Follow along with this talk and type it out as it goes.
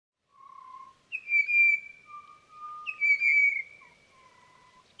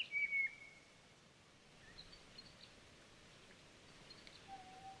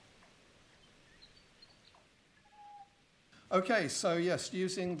Okay, so yes,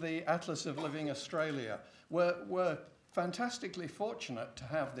 using the Atlas of Living Australia. We're fantastically fortunate to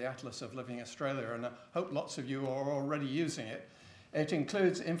have the Atlas of Living Australia, and I hope lots of you are already using it. It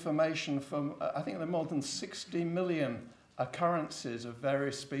includes information from, I think there are more than 60 million occurrences of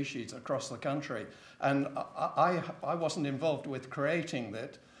various species across the country. And I wasn't involved with creating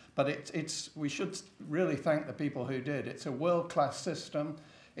that, but we should really thank the people who did. It's a world-class system.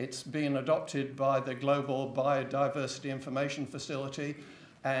 It's been adopted by the Global Biodiversity Information Facility,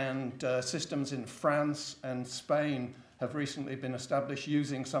 and systems in France and Spain have recently been established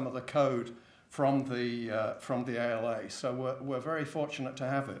using some of the code from the ALA. So we're very fortunate to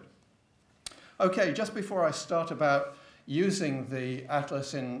have it. Okay, just before I start about using the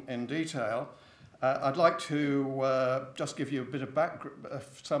Atlas in detail, I'd like to just give you a bit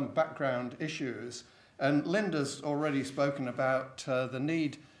of some background issues. And Linda's already spoken about the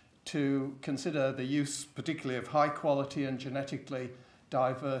need to consider the use particularly of high quality and genetically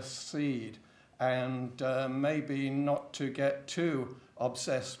diverse seed, and maybe not to get too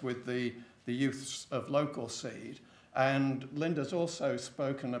obsessed with the use of local seed. And Linda's also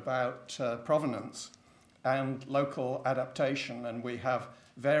spoken about provenance and local adaptation, and we have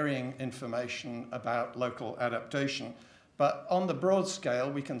varying information about local adaptation. But on the broad scale,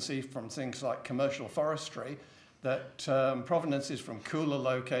 we can see from things like commercial forestry that provenances from cooler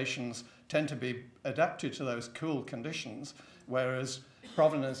locations tend to be adapted to those cool conditions, whereas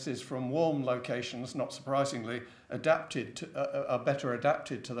provenances from warm locations, not surprisingly, are better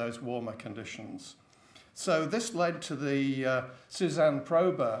adapted to those warmer conditions. So this led to the Suzanne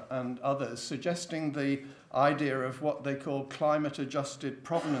Prober and others suggesting the idea of what they call climate-adjusted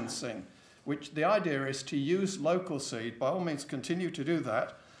provenancing, which the idea is to use local seed, by all means continue to do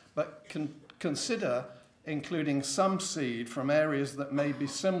that, but consider including some seed from areas that may be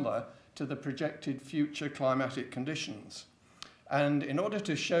similar to the projected future climatic conditions. And in order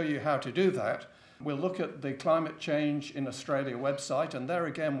to show you how to do that, we'll look at the Climate Change in Australia website, and there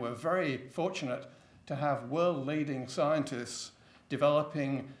again we're very fortunate to have world-leading scientists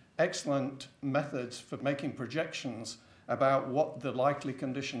developing excellent methods for making projections about what the likely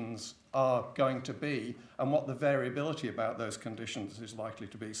conditions are going to be and what the variability about those conditions is likely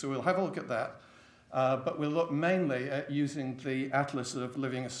to be. So we'll have a look at that, but we'll look mainly at using the Atlas of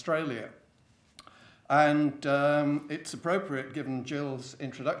Living Australia. And it's appropriate, given Jill's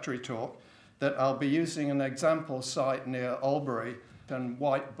introductory talk, that I'll be using an example site near Albury and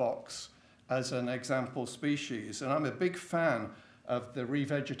White Box as an example species. And I'm a big fan of the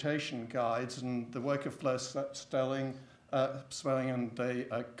revegetation guides and the work of Fleur Spelling and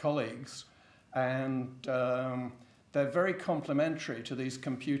the colleagues. And they're very complementary to these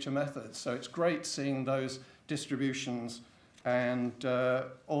computer methods. So it's great seeing those distributions and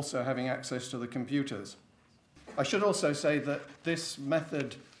also having access to the computers. I should also say that this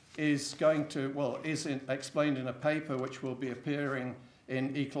method is explained in a paper which will be appearing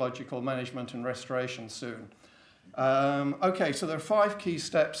in Ecological Management and Restoration soon. Okay, so there are 5 key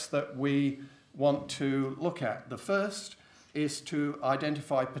steps that we want to look at. The first is to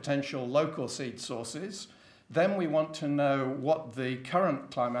identify potential local seed sources. Then we want to know what the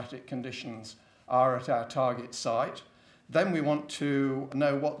current climatic conditions are at our target site. Then we want to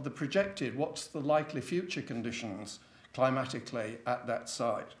know what's the likely future conditions climatically at that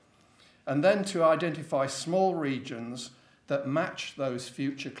site. And then to identify small regions that match those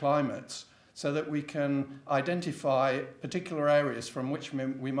future climates so that we can identify particular areas from which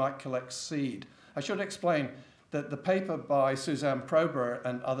we might collect seed. I should explain that the paper by Suzanne Prober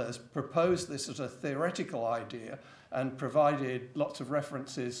and others proposed this as a theoretical idea and provided lots of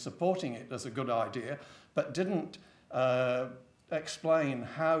references supporting it as a good idea, but didn't explain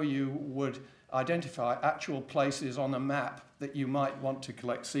how you would identify actual places on a map that you might want to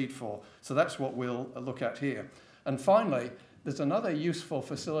collect seed for. So that's what we'll look at here. And finally, there's another useful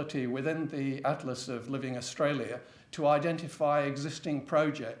facility within the Atlas of Living Australia to identify existing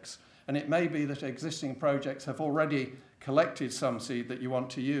projects. And it may be that existing projects have already collected some seed that you want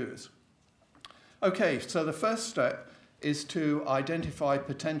to use. Okay, so the first step is to identify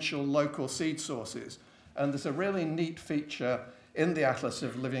potential local seed sources. And there's a really neat feature in the Atlas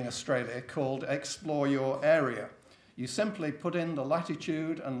of Living Australia called Explore Your Area. You simply put in the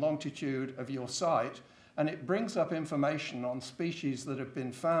latitude and longitude of your site, and it brings up information on species that have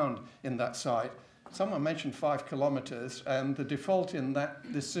been found in that site. Someone mentioned 5 kilometers, and the default in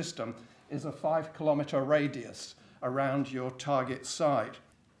this system is a 5-kilometer radius around your target site.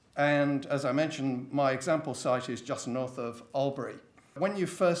 And as I mentioned, my example site is just north of Albury. When you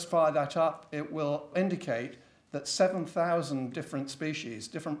first fire that up, it will indicate that 7,000 different species,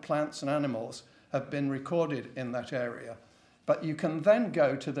 different plants and animals, have been recorded in that area. But you can then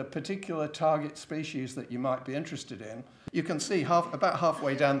go to the particular target species that you might be interested in. You can see about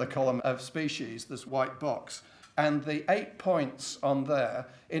halfway down the column of species, this white box, and the 8 points on there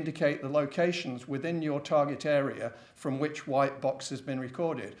indicate the locations within your target area from which white box has been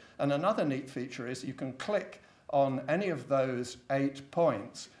recorded. And another neat feature is you can click on any of those 8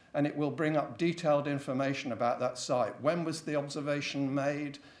 points and it will bring up detailed information about that site. When was the observation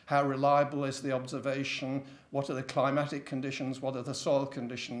made? How reliable is the observation? What are the climatic conditions? What are the soil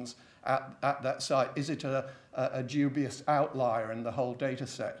conditions at that site? Is it a dubious outlier in the whole data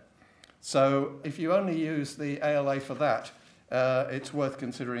set? So if you only use the ALA for that, it's worth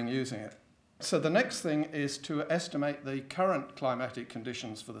considering using it. So the next thing is to estimate the current climatic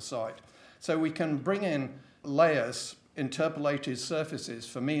conditions for the site. So we can bring in layers, interpolated surfaces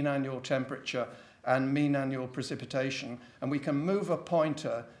for mean annual temperature and mean annual precipitation, and we can move a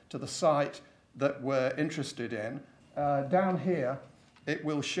pointer to the site that we're interested in. Down here, it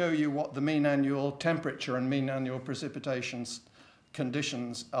will show you what the mean annual temperature and mean annual precipitation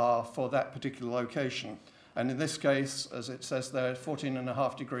conditions are for that particular location. And in this case, as it says there,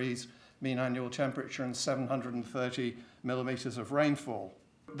 14.5 degrees mean annual temperature and 730 millimeters of rainfall.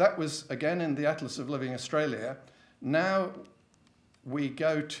 That was, again, in the Atlas of Living Australia. Now we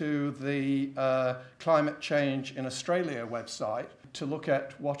go to the Climate Change in Australia website to look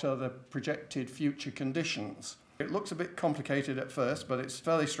at what are the projected future conditions. It looks a bit complicated at first, but it's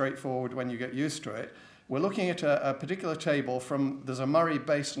fairly straightforward when you get used to it. We're looking at a particular table there's a Murray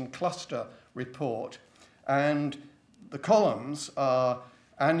Basin Cluster report, and the columns are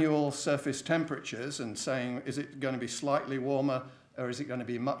annual surface temperatures and saying, is it going to be slightly warmer or is it going to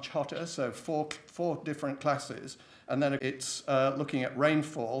be much hotter? So four different classes. And then it's looking at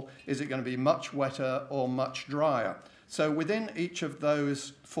rainfall. Is it going to be much wetter or much drier? So within each of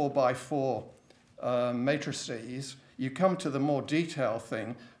those 4x4 matrices, you come to the more detailed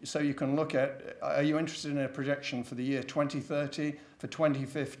thing. So you can look at, are you interested in a projection for the year 2030, for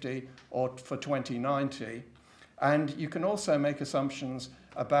 2050, or for 2090? And you can also make assumptions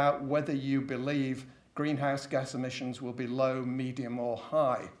about whether you believe greenhouse gas emissions will be low, medium, or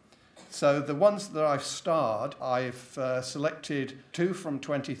high. So the ones that I've starred, I've selected 2 from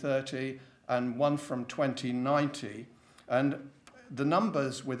 2030 and 1 from 2090. And the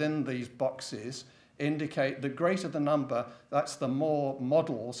numbers within these boxes indicate the greater the number, that's the more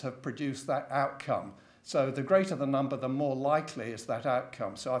models have produced that outcome. So the greater the number, the more likely is that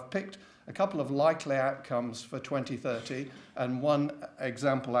outcome. So I've picked a couple of likely outcomes for 2030 and one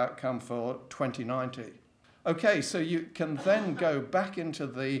example outcome for 2090. Okay, so you can then go back into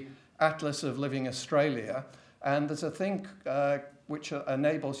the Atlas of Living Australia, and there's a thing which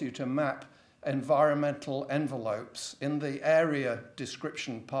enables you to map environmental envelopes in the area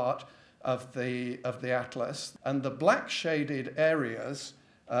description part of the atlas, and the black shaded areas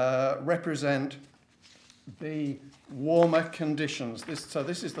represent the warmer conditions. So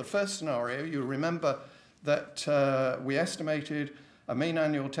this is the first scenario. You remember that we estimated a mean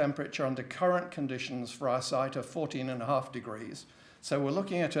annual temperature under current conditions for our site of 14.5 degrees. So we're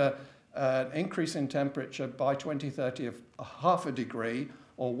looking at an increase in temperature by 2030 of 0.5 degree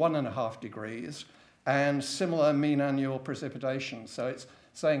or 1.5 degrees, and similar mean annual precipitation. So it's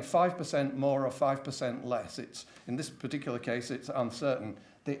saying 5% more or 5% less. In this particular case, it's uncertain.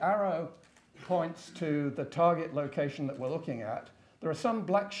 The arrow points to the target location that we're looking at. There are some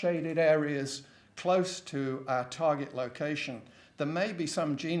black shaded areas close to our target location. There may be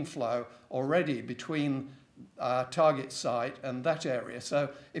some gene flow already between our target site and that area. So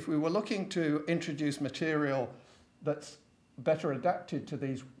if we were looking to introduce material that's better adapted to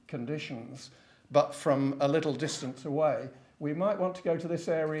these conditions, but from a little distance away, we might want to go to this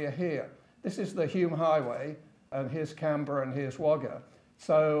area here. This is the Hume Highway, and here's Canberra and here's Wagga.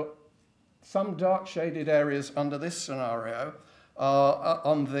 So some dark shaded areas under this scenario are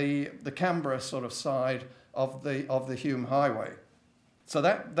on the Canberra sort of side of the Hume Highway. So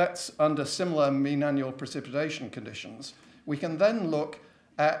that's under similar mean annual precipitation conditions. We can then look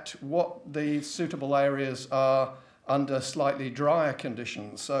at what the suitable areas are under slightly drier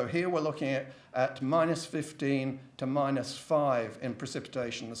conditions. So here we're looking at -15 to -5 in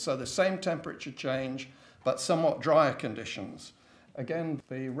precipitation. So the same temperature change, but somewhat drier conditions. Again,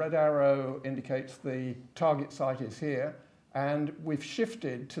 the red arrow indicates the target site is here, and we've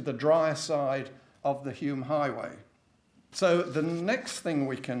shifted to the drier side of the Hume Highway. So the next thing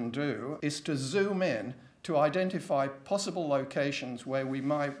we can do is to zoom in to identify possible locations where we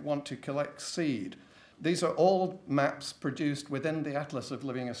might want to collect seed. These are all maps produced within the Atlas of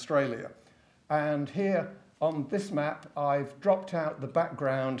Living Australia. And here on this map, I've dropped out the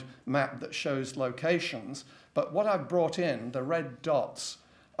background map that shows locations, But what I've brought in, the red dots,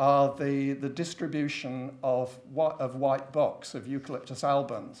 are the distribution of white box, of Eucalyptus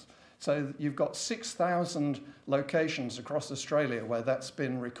albans. So you've got 6,000 locations across Australia where that's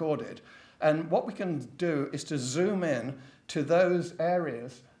been recorded. And what we can do is to zoom in to those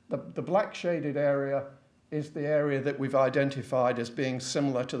areas. The black shaded area is the area that we've identified as being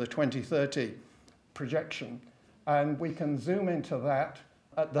similar to the 2030 projection. And we can zoom into that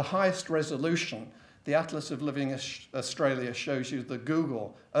at the highest resolution. The Atlas of Living Australia shows you the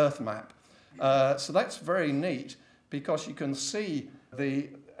Google Earth map. So that's very neat because you can see the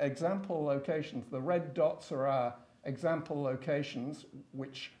example locations. The red dots are our example locations,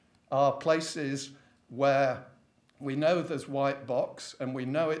 which are places where we know there's white box and we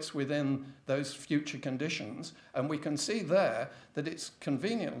know it's within those future conditions. And we can see there that it's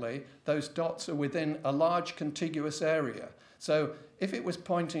conveniently, those dots are within a large contiguous area. So if it was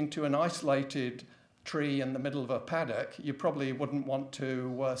pointing to an isolated tree in the middle of a paddock, you probably wouldn't want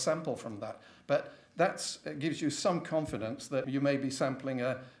to sample from that. But that gives you some confidence that you may be sampling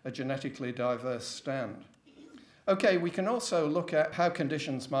a genetically diverse stand. Okay, we can also look at how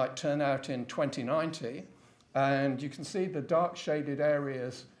conditions might turn out in 2090. And you can see the dark shaded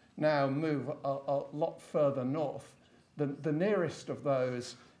areas now move a lot further north. The nearest of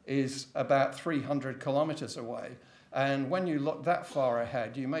those is about 300 kilometers away. And when you look that far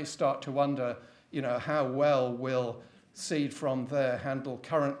ahead, you may start to wonder, you know, how well will seed from there handle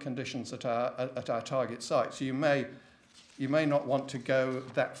current conditions at our target site. So you may not want to go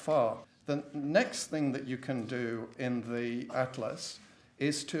that far. The next thing that you can do in the Atlas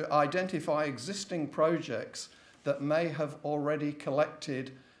is to identify existing projects that may have already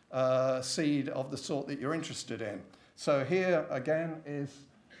collected seed of the sort that you're interested in. So here again is,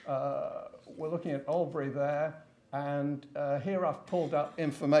 we're looking at Albury there, and here I've pulled up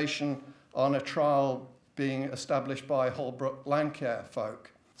information on a trial being established by Holbrook Landcare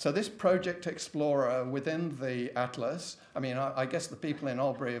folk. So this Project Explorer within the Atlas, I mean, I guess the people in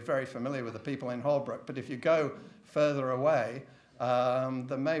Albury are very familiar with the people in Holbrook, but if you go further away,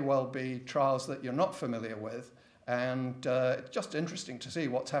 there may well be trials that you're not familiar with, and it's just interesting to see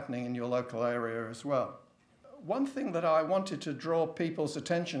what's happening in your local area as well. One thing that I wanted to draw people's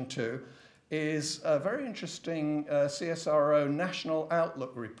attention to is a very interesting CSIRO National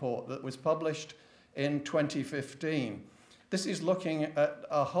Outlook report that was published in 2015. This is looking at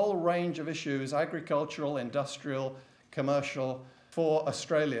a whole range of issues, agricultural, industrial, commercial, for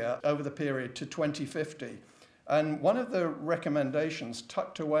Australia over the period to 2050. And one of the recommendations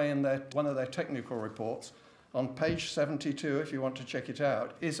tucked away in one of their technical reports on page 72, if you want to check it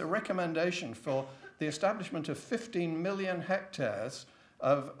out, is a recommendation for the establishment of 15 million hectares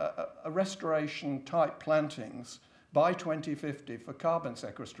of restoration type plantings by 2050 for carbon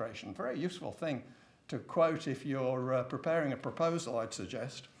sequestration. Very useful thing to quote if you're preparing a proposal, I'd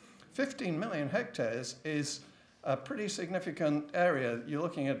suggest. 15 million hectares is a pretty significant area. You're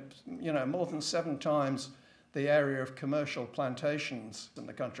looking at, you know, more than 7 times the area of commercial plantations in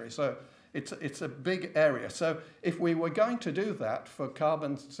the country. So it's a big area. So if we were going to do that for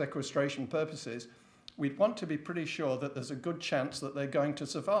carbon sequestration purposes, we'd want to be pretty sure that there's a good chance that they're going to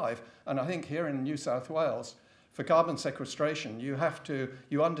survive. And I think here in New South Wales, for carbon sequestration,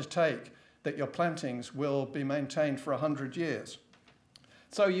 you undertake that your plantings will be maintained for 100 years.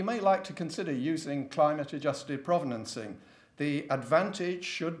 So you may like to consider using climate-adjusted provenancing. The advantage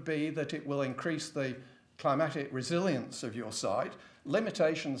should be that it will increase the climatic resilience of your site.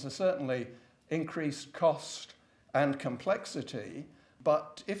 Limitations are certainly increased cost and complexity,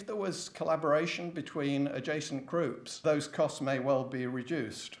 but if there was collaboration between adjacent groups, those costs may well be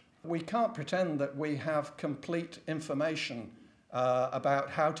reduced. We can't pretend that we have complete information about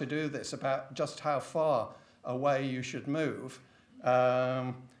how to do this, about just how far away you should move.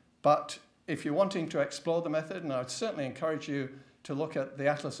 But if you're wanting to explore the method, and I would certainly encourage you to look at the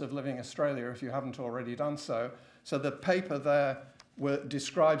Atlas of Living Australia if you haven't already done so. So the paper there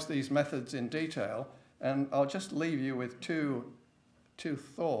describes these methods in detail, and I'll just leave you with two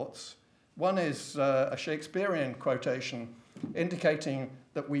thoughts. One is a Shakespearean quotation indicating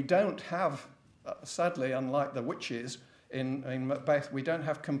that we don't have, sadly, unlike the witches in Macbeth, we don't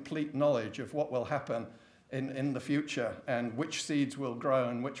have complete knowledge of what will happen in the future and which seeds will grow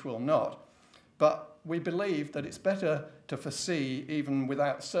and which will not. But we believe that it's better to foresee even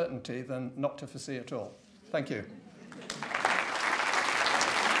without certainty than not to foresee at all. Thank you.